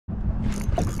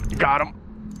Got him.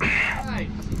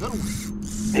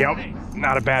 Yep,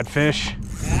 not a bad fish.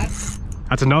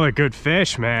 That's another good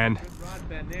fish, man.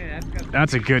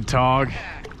 That's a good tog.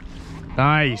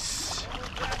 Nice.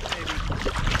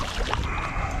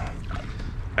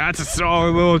 That's a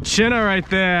solid little chinner right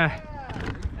there.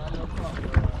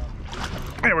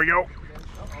 There we go.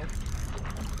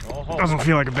 Doesn't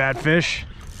feel like a bad fish.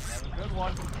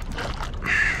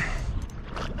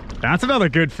 That's another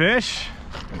good fish.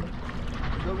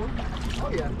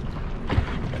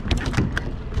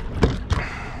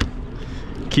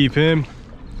 Keep him.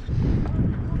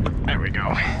 There we go.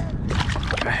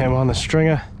 Got him on the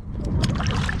stringer.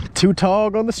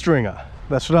 Tautog on the stringer.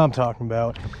 That's what I'm talking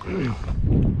about.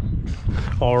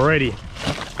 Alrighty.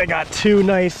 I got two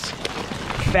nice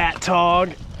fat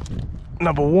tog.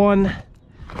 Number one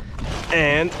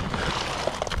and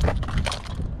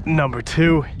number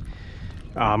two.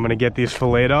 I'm gonna get these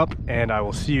filleted up and I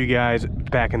will see you guys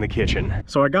back in the kitchen.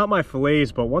 So I got my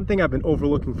fillets, but one thing I've been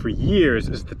overlooking for years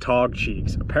is the tog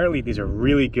cheeks. Apparently these are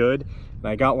really good, and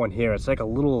I got one here. It's like a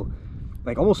little,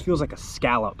 like almost feels like a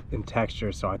scallop in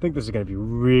texture, so I think this is gonna be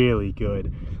really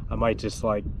good. I might just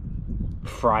like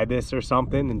fry this or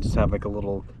something and just have like a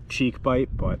little cheek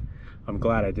bite, but I'm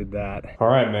glad I did that. All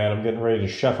right, man, I'm getting ready to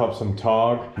chef up some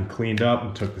tog. I cleaned up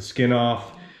and took the skin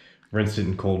off, rinsed it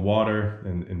in cold water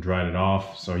and dried it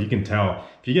off. So you can tell,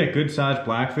 if you get good sized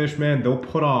blackfish, man, they'll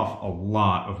put off a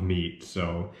lot of meat.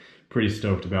 So pretty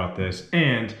stoked about this.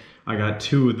 And I got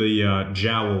two of the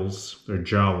jowls, or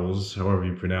jowls, however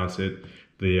you pronounce it,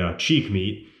 the cheek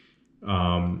meat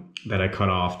that I cut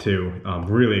off too. I'm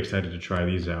really excited to try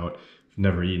these out. I've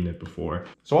never eaten it before.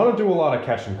 So I don't do a lot of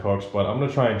catch and cooks, but I'm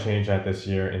gonna try and change that this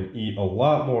year and eat a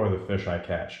lot more of the fish I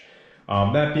catch.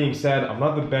 That being said, I'm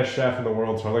not the best chef in the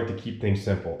world, so I like to keep things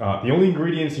simple. The only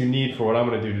ingredients you need for what I'm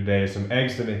gonna do today is some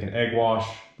eggs to make an egg wash,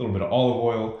 a little bit of olive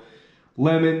oil,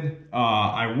 lemon.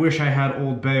 I wish I had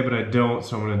Old Bay, but I don't,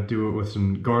 so I'm gonna do it with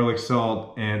some garlic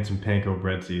salt and some panko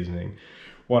bread seasoning.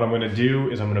 What I'm gonna do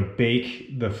is I'm gonna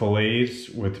bake the fillets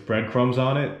with breadcrumbs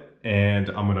on it, and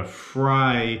I'm gonna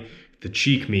fry the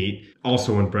cheek meat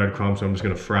also in breadcrumbs, so I'm just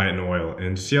gonna fry it in oil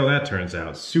and see how that turns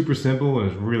out. Super simple and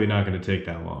it's really not gonna take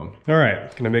that long. All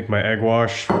right, gonna make my egg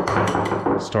wash.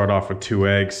 Start off with 2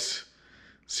 eggs,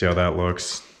 see how that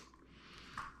looks.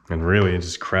 And really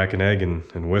just crack an egg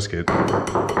and whisk it. All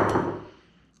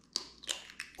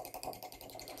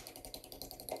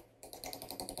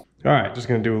right, just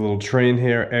gonna do a little train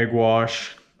here, egg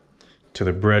wash to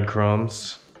the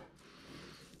breadcrumbs.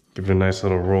 Give it a nice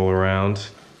little roll around.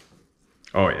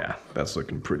 Oh yeah, that's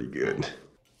looking pretty good.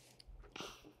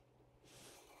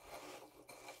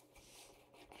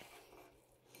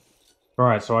 All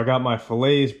right, so I got my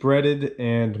fillets breaded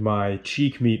and my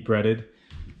cheek meat breaded.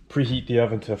 Preheat the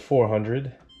oven to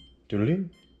 400. Doodle-doo.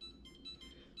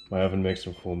 My oven makes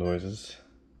some cool noises.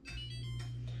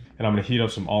 And I'm gonna heat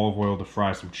up some olive oil to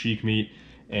fry some cheek meat.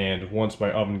 And once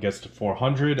my oven gets to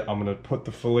 400, I'm gonna put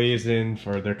the fillets in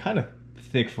they're kind of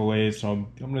thick fillets, so I'm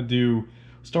gonna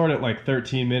start at like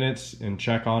 13 minutes and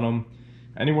check on them.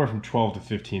 Anywhere from 12 to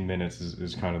 15 minutes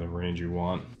is kind of the range you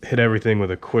want. Hit everything with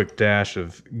a quick dash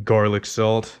of garlic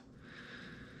salt.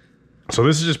 So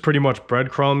this is just pretty much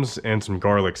breadcrumbs and some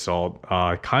garlic salt.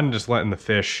 Kind of just letting the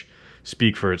fish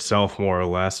speak for itself more or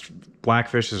less.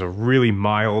 Blackfish is a really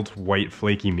mild, white,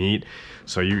 flaky meat.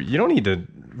 So you don't need to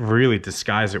really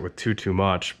disguise it with too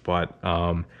much, but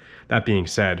that being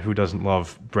said, who doesn't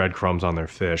love breadcrumbs on their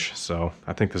fish? So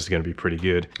I think this is gonna be pretty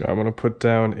good. I'm gonna put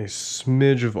down a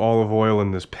smidge of olive oil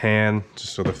in this pan,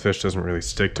 just so the fish doesn't really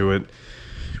stick to it.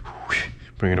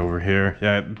 Bring it over here.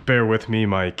 Yeah, bear with me,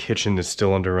 my kitchen is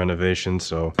still under renovation,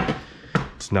 so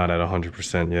it's not at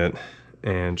 100% yet.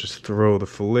 And just throw the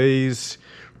fillets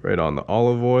right on the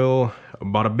olive oil.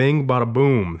 Bada bing, bada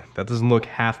boom. That doesn't look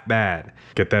half bad.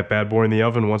 Get that bad boy in the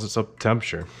oven once it's up to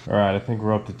temperature. All right, I think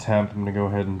we're up to temp. I'm gonna go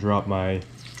ahead and drop my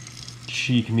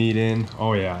cheek meat in.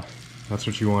 Oh yeah, that's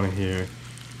what you wanna hear.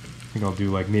 I think I'll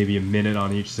do like maybe a minute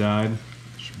on each side.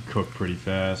 Should cook pretty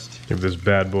fast. Give this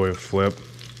bad boy a flip.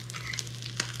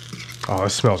 Oh,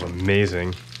 this smells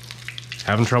amazing.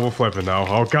 Having trouble flipping though.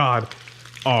 Oh God.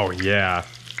 Oh yeah.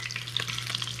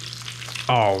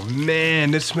 Oh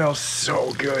man, this smells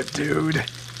so good, dude.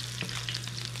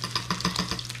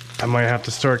 I might have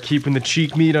to start keeping the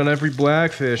cheek meat on every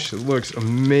blackfish. It looks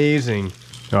amazing.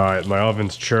 All right, my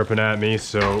oven's chirping at me,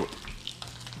 so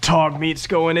tog meat's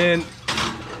going in.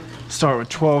 Start with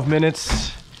 12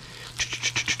 minutes.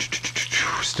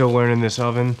 Still learning this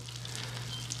oven.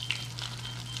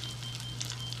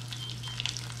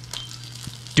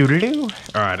 Doo-doo-doo.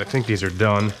 All right, I think these are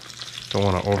done. Don't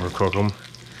want to overcook them.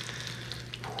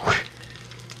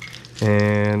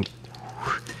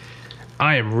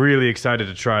 I am really excited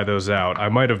to try those out. I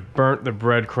might have burnt the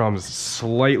breadcrumbs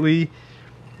slightly.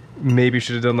 Maybe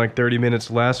should have done like 30 minutes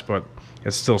less, but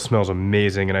it still smells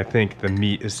amazing, and I think the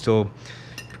meat is still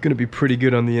gonna be pretty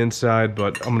good on the inside,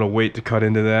 but I'm gonna wait to cut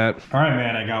into that. All right,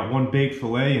 man, I got 1 baked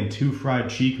filet and 2 fried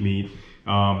cheek meat.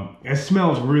 It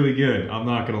smells really good, I'm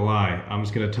not gonna lie. I'm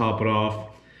just gonna top it off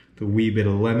with a wee bit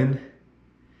of lemon.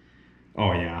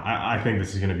 Oh yeah, I think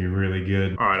this is gonna be really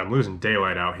good. All right, I'm losing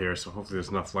daylight out here, so hopefully there's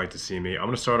enough light to see me. I'm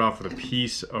gonna start off with a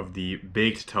piece of the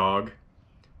baked Tautog.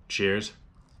 Cheers.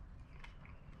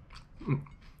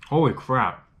 Holy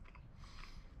crap.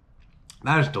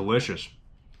 That is delicious.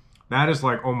 That is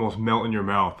like almost melt in your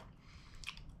mouth.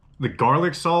 The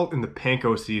garlic salt and the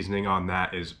panko seasoning on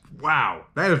that is, wow,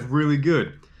 that is really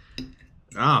good.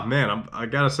 Ah, man, I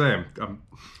gotta say, I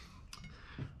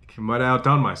might have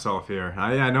outdone myself here.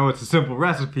 I know it's a simple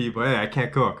recipe, but hey, I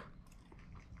can't cook.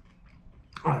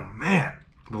 Oh man,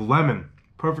 the lemon,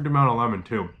 perfect amount of lemon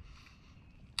too.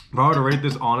 If I were to rate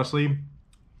this honestly,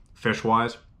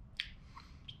 fish-wise,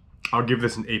 I'll give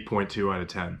this an 8.2 out of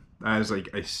 10. That is like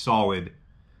a solid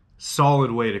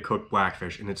way to cook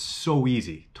blackfish, and it's so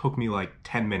easy. Took me like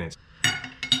 10 minutes.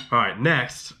 All right,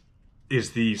 next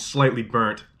is the slightly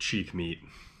burnt cheek meat.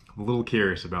 I'm a little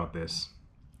curious about this.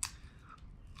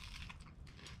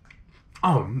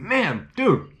 Oh man,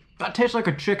 dude, that tastes like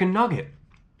a chicken nugget.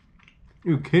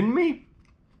 You kidding me?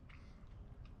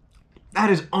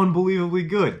 That is unbelievably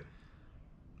good.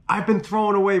 I've been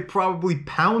throwing away probably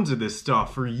pounds of this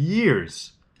stuff for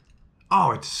years. Oh,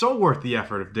 it's so worth the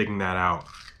effort of digging that out.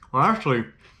 Well, actually,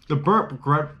 the burnt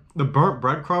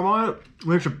breadcrumb on it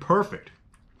makes it perfect.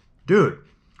 Dude,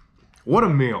 what a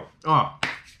meal. Oh,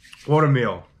 what a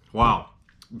meal. Wow.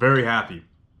 Very happy.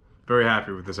 Very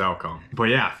happy with this outcome. But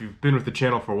yeah, if you've been with the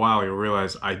channel for a while, you'll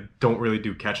realize I don't really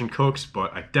do catch and cooks,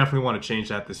 but I definitely want to change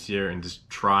that this year and just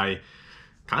try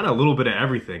kind of a little bit of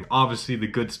everything. Obviously, the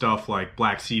good stuff like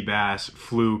black sea bass,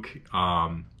 fluke,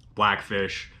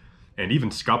 blackfish, and even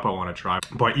scup I want to try.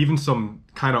 But even some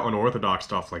kind of unorthodox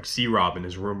stuff like sea robin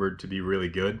is rumored to be really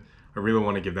good. I really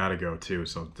want to give that a go too.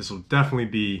 So this will definitely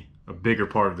be a bigger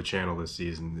part of the channel this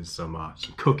season, is some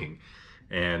cooking.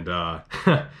 And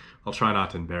I'll try not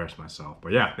to embarrass myself.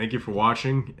 But yeah, thank you for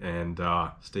watching, and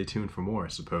stay tuned for more, I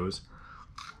suppose.